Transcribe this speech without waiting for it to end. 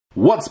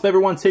What's up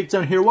everyone,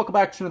 Takedown here. Welcome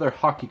back to another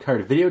hockey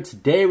card video.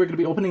 Today we're going to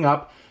be opening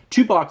up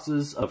 2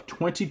 boxes of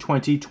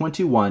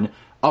 2020-21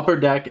 Upper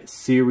Deck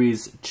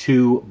Series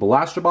 2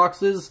 blaster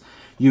boxes.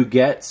 You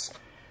get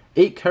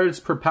 8 cards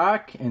per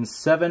pack and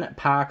 7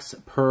 packs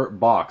per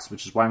box,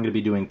 which is why I'm going to be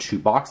doing 2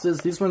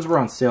 boxes. These ones were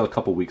on sale a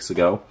couple weeks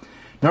ago.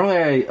 Normally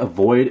I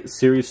avoid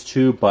Series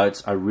 2,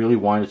 but I really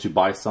wanted to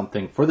buy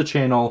something for the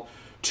channel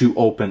to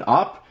open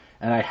up.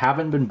 And I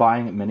haven't been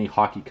buying many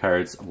hockey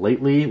cards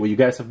lately. What you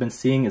guys have been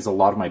seeing is a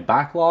lot of my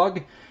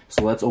backlog.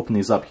 So let's open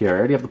these up here. I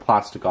already have the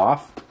plastic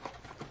off.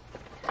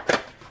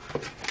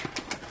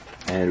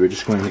 And we're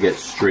just going to get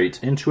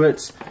straight into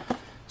it.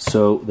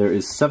 So there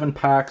is 7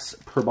 packs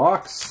per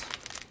box.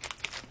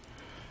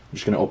 I'm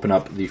just going to open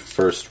up the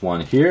first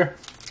one here.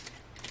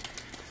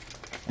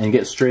 And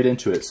get straight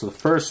into it. So the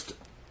first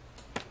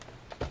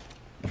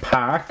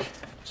pack,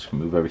 just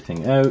move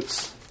everything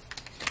out.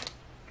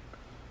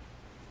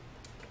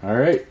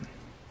 Alright,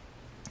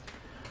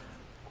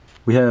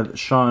 we have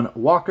Sean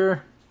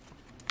Walker,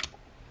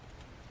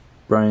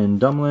 Brian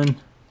Dumlin,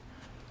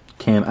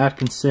 Cam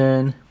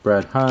Atkinson,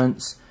 Brad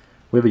Hunt.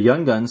 We have a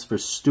Young Guns for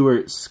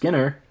Stuart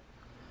Skinner.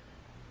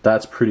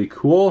 That's pretty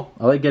cool.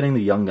 I like getting the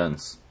Young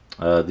Guns.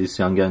 These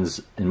Young Guns,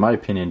 in my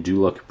opinion,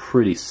 do look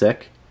pretty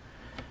sick.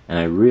 And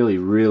I really,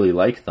 really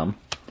like them.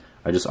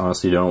 I just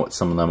honestly don't know what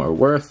some of them are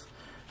worth.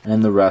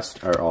 And the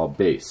rest are all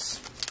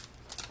base.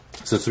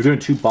 So we're doing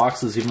 2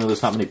 boxes, even though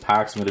there's not many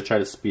packs. I'm going to try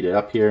to speed it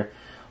up here.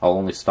 I'll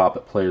only stop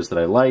at players that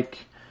I like,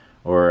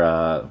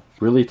 or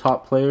really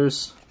top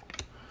players.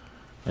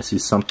 I see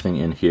something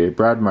in here.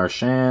 Brad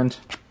Marchand.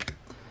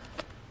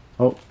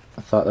 Oh,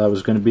 I thought that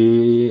was going to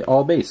be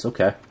all base.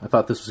 Okay, I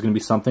thought this was going to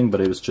be something, but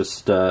it was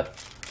just a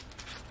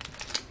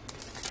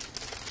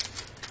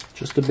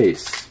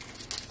base.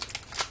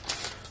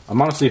 I'm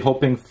honestly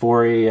hoping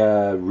for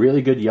a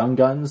really good Young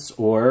Guns,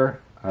 or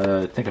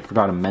I think I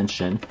forgot to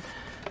mention,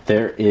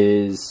 there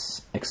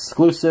is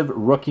exclusive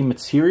rookie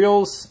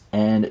materials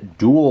and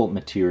dual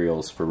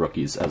materials for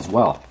rookies as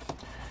well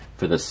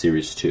for this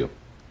Series 2.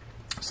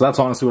 So that's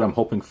honestly what I'm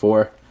hoping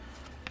for.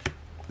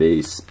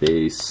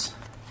 Base.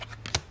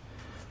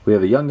 We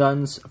have a Young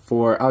Guns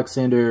for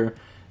Alexander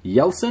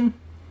Yeltsin.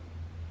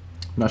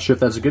 I'm not sure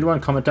if that's a good one.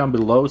 Comment down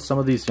below. Some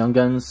of these Young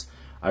Guns,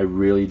 I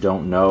really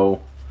don't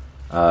know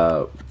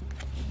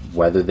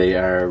whether they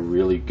are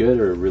really good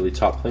or really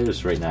top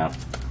players right now.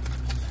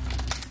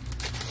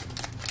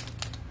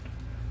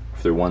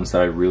 They're ones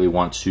that I really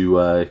want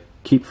to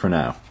keep for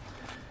now.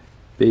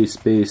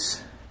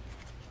 Base.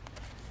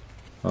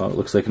 Oh, it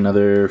looks like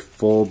another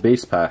full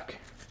base pack.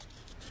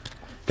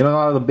 Getting a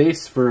lot of the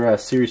base for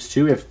Series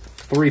 2. We have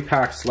 3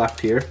 packs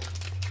left here.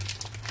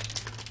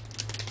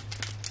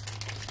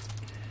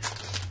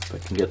 If I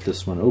can get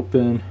this one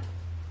open.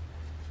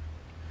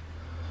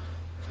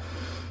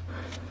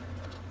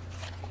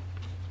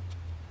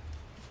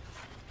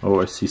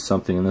 Oh, I see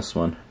something in this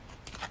one.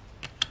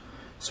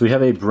 So we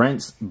have a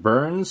Brent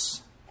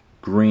Burns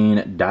Green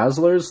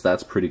Dazzlers.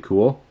 That's pretty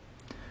cool.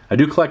 I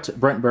do collect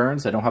Brent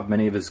Burns. I don't have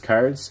many of his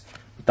cards,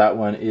 but that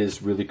one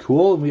is really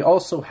cool. And we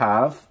also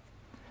have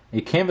a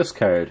canvas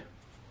card.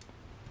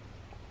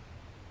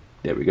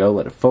 There we go.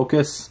 Let it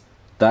focus.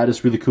 That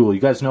is really cool.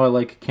 You guys know I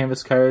like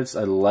canvas cards.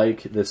 I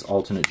like this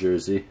alternate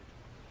jersey.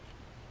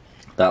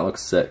 That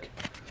looks sick.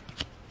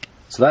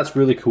 So that's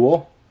really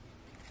cool.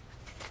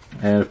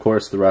 And of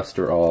course the rest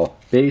are all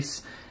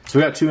base. So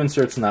we got 2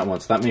 inserts in that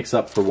one, so that makes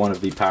up for one of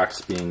the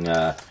packs being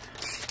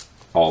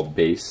all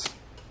base.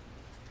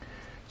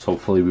 So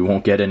hopefully we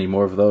won't get any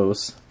more of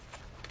those.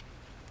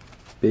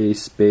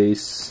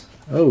 Base.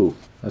 Oh,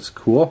 that's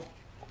cool.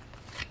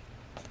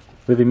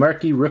 We have a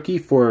marquee rookie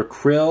for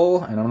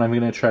Krill, and I'm not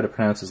even going to try to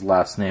pronounce his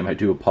last name. I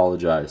do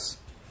apologize.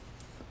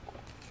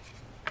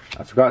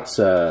 I forgot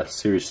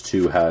Series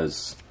 2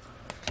 has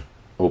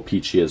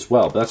O-Pee-Chee as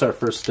well, but that's our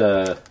first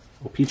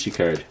O-Pee-Chee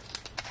card.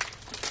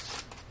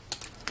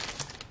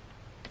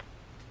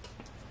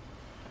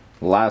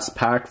 Last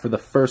pack for the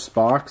first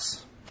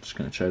box. Just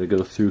going to try to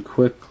go through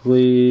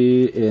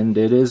quickly, and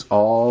it is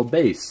all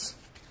base.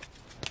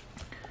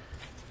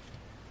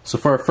 So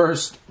for our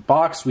first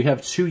box, we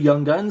have 2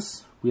 Young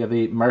Guns. We have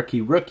a marquee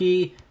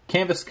rookie,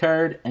 canvas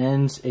card,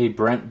 and a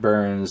Brent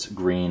Burns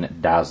Green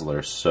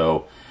Dazzler.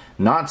 So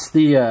not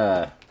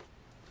the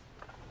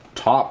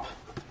top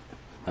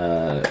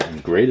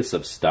and greatest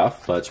of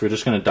stuff, but we're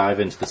just going to dive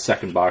into the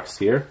second box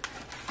here.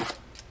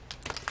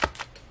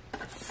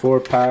 4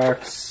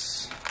 packs.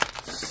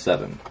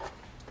 7.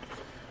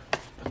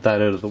 Put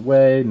that out of the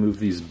way, move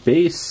these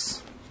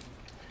base.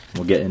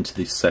 We'll get into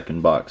the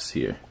second box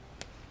here.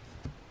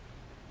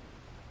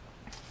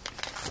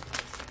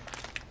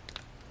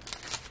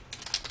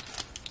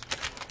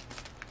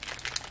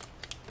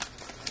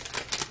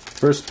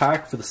 First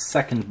pack for the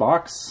second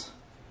box.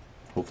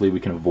 Hopefully we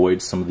can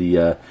avoid some of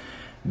the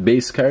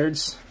base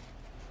cards.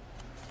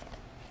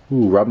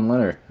 Ooh, Robin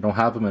Leonard. I don't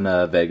have him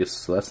in Vegas,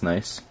 so that's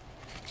nice.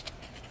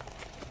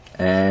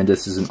 And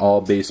this is an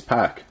all base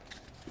pack.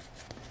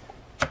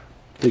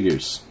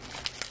 Figures.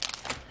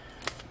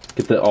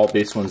 get the all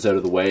base ones out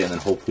of the way, and then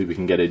hopefully we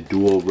can get a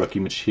dual rookie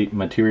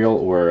material,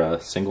 or a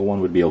single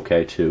one would be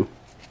okay too.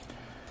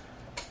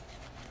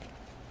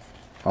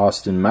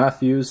 Austin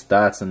Matthews,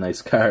 that's a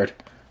nice card.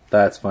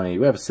 That's funny.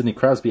 We have a Sidney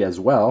Crosby as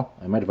well.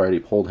 I might have already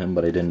pulled him,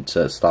 but I didn't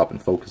stop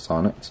and focus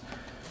on it.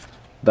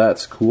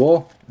 That's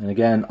cool. And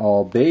again,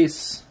 all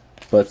base,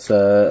 but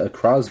a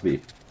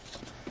Crosby.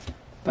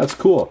 That's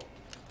cool.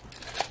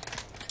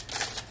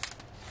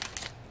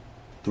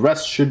 The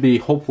rest should be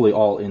hopefully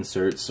all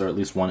inserts, or at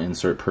least one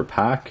insert per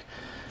pack.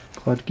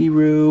 Claude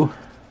Giroux.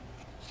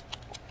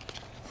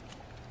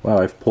 Wow,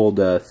 I've pulled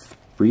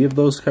 3 of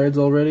those cards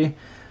already.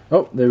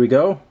 Oh, there we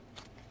go.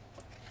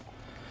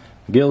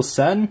 Gil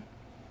Sen.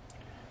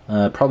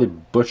 Probably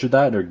butchered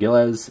that, or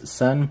Gilles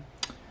Sen.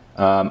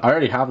 I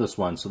already have this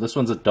one, so this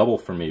one's a double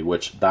for me,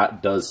 which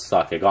that does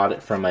suck. I got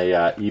it from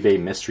a eBay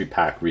mystery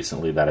pack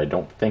recently that I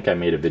don't think I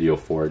made a video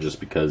for,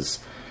 just because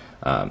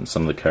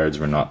some of the cards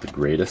were not the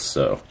greatest,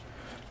 so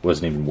it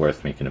wasn't even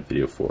worth making a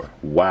video for.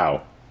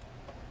 Wow.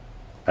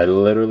 I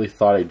literally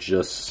thought I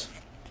just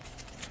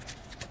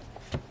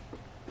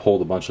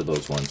pulled a bunch of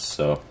those ones,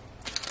 so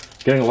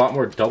getting a lot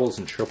more doubles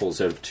and triples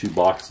out of 2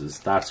 boxes.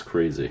 That's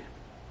crazy.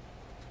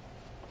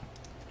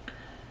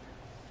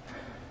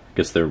 I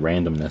guess their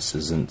randomness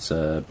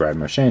isn't Brad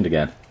Marchand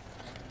again.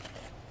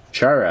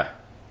 Chara.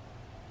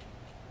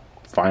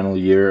 Final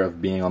year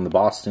of being on the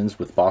Bostons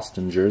with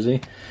Boston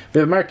jersey. We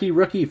have a marquee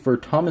rookie for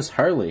Thomas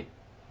Harley.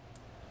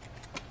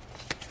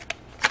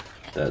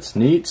 That's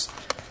neat.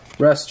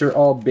 Rest are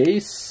all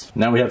base.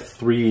 Now we have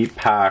 3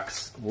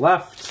 packs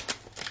left.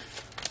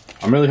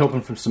 I'm really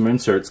hoping for some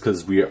inserts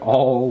because we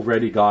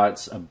already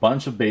got a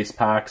bunch of base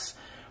packs,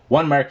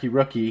 1 marquee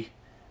rookie,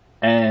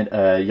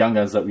 and Young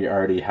Guns that we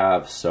already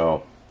have.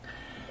 So,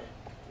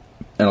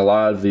 and a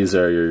lot of these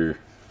are your...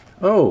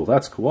 Oh,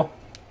 that's cool.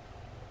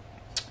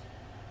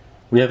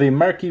 We have a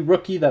marquee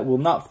rookie that will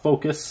not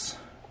focus.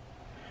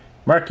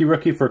 Marquee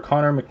rookie for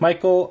Connor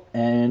McMichael,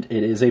 and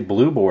it is a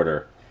blue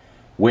border,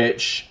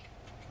 which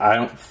I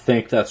don't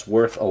think that's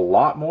worth a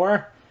lot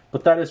more,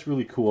 but that is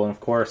really cool. And of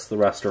course, the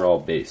rest are all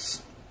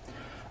base.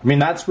 I mean,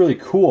 that's really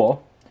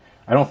cool.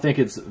 I don't think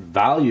it's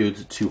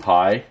valued too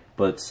high,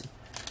 but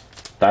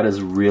that is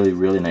a really,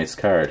 really nice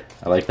card.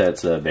 I like that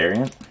it's a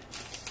variant.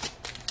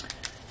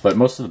 But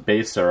most of the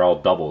base are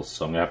all doubles,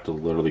 so I'm going to have to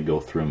literally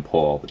go through and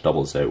pull all the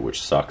doubles out,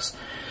 which sucks.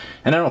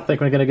 And I don't think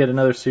we're going to get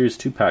another Series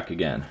 2 pack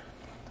again.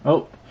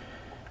 Oh,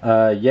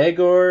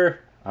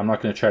 Yegor. I'm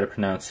not going to try to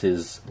pronounce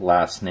his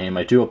last name.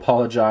 I do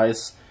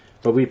apologize.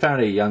 But we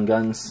found a Young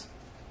Guns.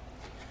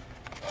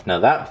 Now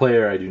that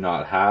player I do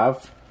not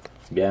have.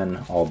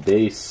 Again, all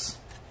base.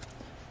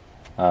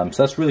 So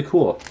that's really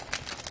cool.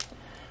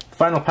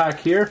 Final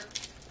pack here.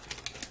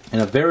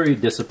 And a very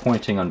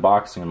disappointing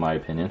unboxing in my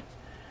opinion.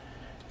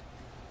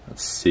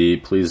 Let's see,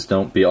 please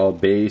don't be all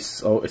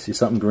base. Oh, I see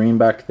something green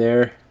back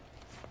there.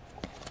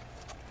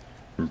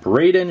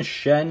 Braden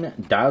Shen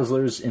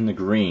Dazzlers in the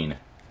green.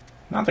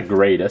 Not the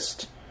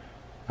greatest.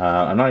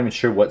 I'm not even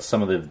sure what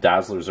some of the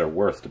Dazzlers are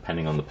worth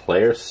depending on the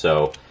player,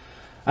 so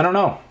I don't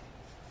know.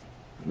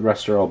 The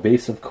rest are all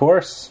base, of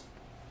course.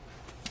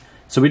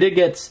 So we did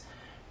get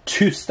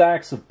 2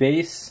 stacks of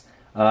base,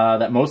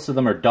 that most of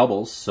them are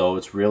doubles, so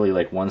it's really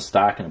like 1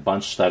 stack and a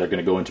bunch that are going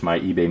to go into my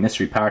eBay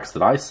mystery packs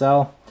that I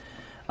sell.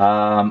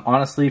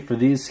 Honestly, for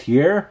these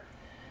here,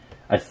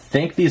 I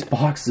think these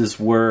boxes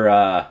were,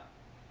 I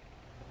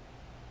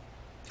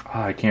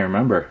can't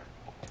remember.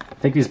 I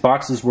think these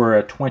boxes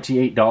were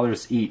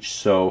 $28 each,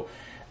 so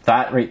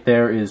that right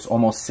there is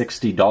almost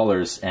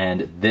 $60,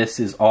 and this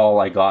is all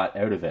I got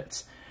out of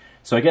it.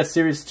 So I guess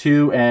Series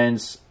 2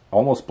 and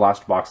almost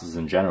blast boxes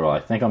in general, I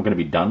think I'm going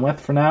to be done with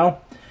for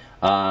now.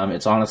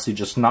 It's honestly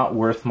just not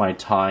worth my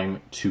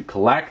time to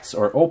collect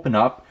or open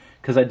up,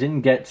 because I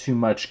didn't get too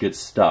much good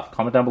stuff.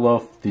 Comment down below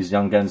if these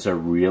Young Guns are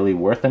really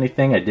worth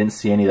anything. I didn't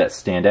see any that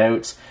stand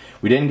out.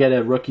 We didn't get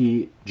a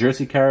rookie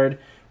jersey card.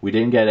 We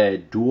didn't get a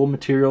dual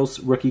materials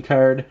rookie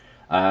card.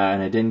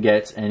 And I didn't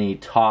get any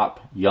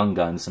top Young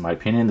Guns, in my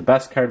opinion. The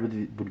best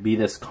card would be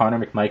this Connor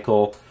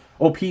McMichael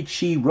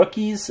OPC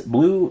Rookies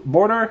blue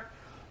border,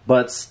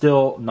 but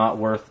still not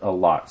worth a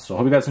lot. So I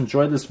hope you guys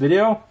enjoyed this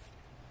video.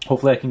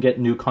 Hopefully I can get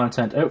new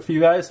content out for you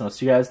guys, and I'll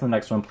see you guys in the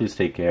next one. Please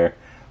take care.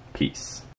 Peace.